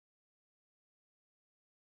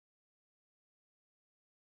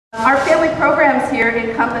Our family programs here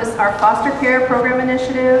encompass our foster care program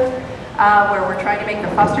initiative, where we're trying to make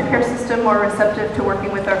the foster care system more receptive to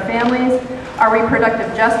working with our families, our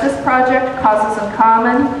reproductive justice project, Causes in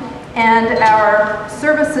Common, and our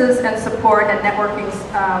services and support and networking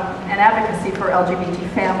and advocacy for LGBT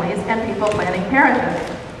families and people planning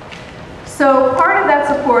parenthood. So part of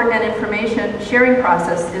that support and information sharing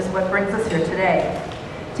process is what brings us here today,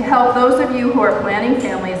 to help those of you who are planning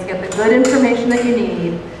families get the good information that you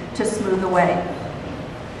need to smooth the way.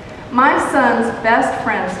 My son's best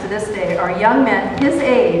friends to this day are young men his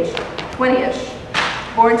age, 20-ish,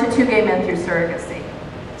 born to two gay men through surrogacy.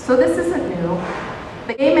 So this isn't new.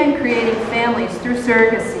 The gay men creating families through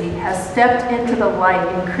surrogacy has stepped into the light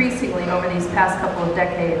increasingly over these past couple of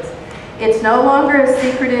decades. It's no longer a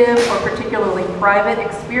secretive or particularly private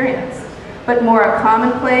experience, but more a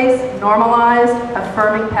commonplace, normalized,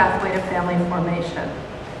 affirming pathway to family formation.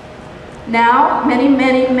 Now, many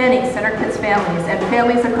Center Kids families and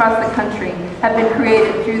families across the country have been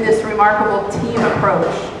created through this remarkable team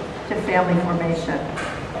approach to family formation.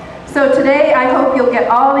 So today, I hope you'll get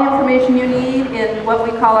all the information you need in what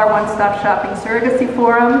we call our one-stop shopping surrogacy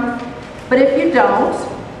forum. But if you don't,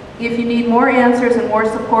 if you need more answers and more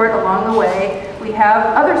support along the way, we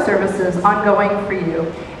have other services ongoing for you.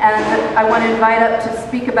 And I want to invite up to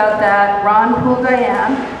speak about that Ron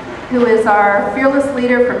Poole-Dayan, who is our fearless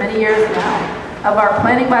leader for many years now of our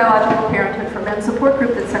Planning Biological Parenthood for Men support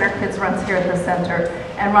group that Center Kids runs here at the center.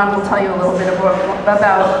 And Ron will tell you a little bit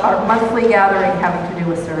about our monthly gathering having to do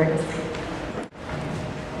with surrogacy.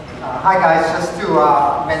 Hi guys, just to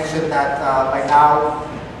mention that by now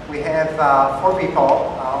we have 4 people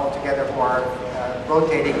altogether who are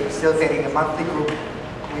rotating, facilitating a monthly group,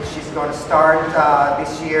 which is going to start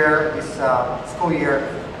this year, this school year,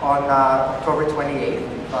 on October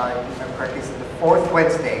 28th. If I remember correctly, it's the 4th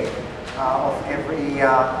Wednesday of every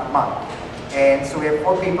month. And so we have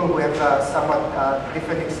 4 people who have somewhat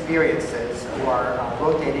different experiences, who are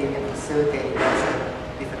rotating and facilitating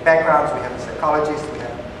different backgrounds. We have a psychologist, we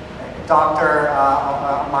have a doctor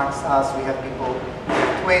amongst us, we have people who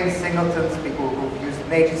have twins, singletons, people who've used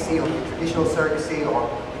an agency or traditional surrogacy or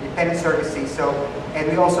independent surrogacy. So, and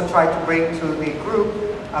we also try to bring to the group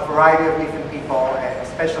a variety of different people and a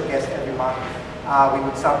special guest every month. We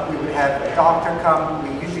would have a doctor come.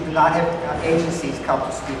 We usually do not have agencies come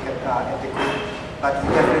to speak at the group, but we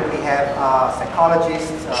definitely have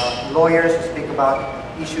psychologists, lawyers who speak about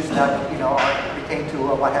issues that pertain to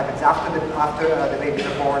what happens after the babies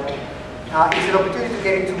are born. It's an opportunity to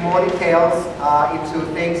get into more details, into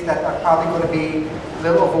things that are probably going to be a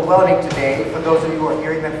little overwhelming today for those of you who are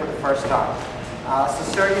hearing them for the first time. So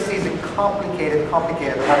surrogacy is a complicated,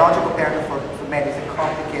 the biological parenthood for men is a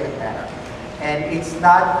complicated matter. And it's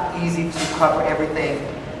not easy to cover everything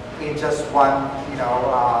in just one,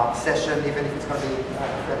 session, even if it's going to be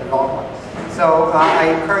a fairly long one. So I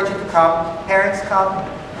encourage you to come. Parents come,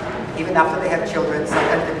 even after they have children.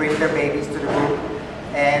 Sometimes they bring their babies to the group,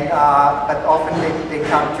 and but often they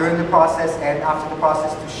come during the process and after the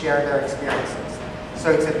process to share their experiences.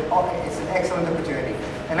 So it's an excellent opportunity.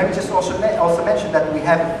 And let me just also mention that we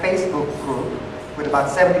have a Facebook group with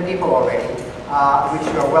about 70 people already, which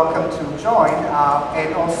you are welcome to join,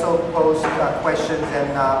 and also post questions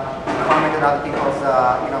and comment on other people's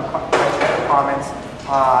questions and comments,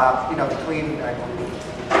 between.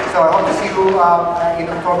 So I hope to see you in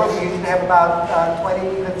October. We usually have about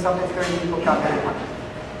 20, even sometimes 30 people come every month.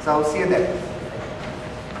 So see you there.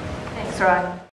 Thanks, Ron.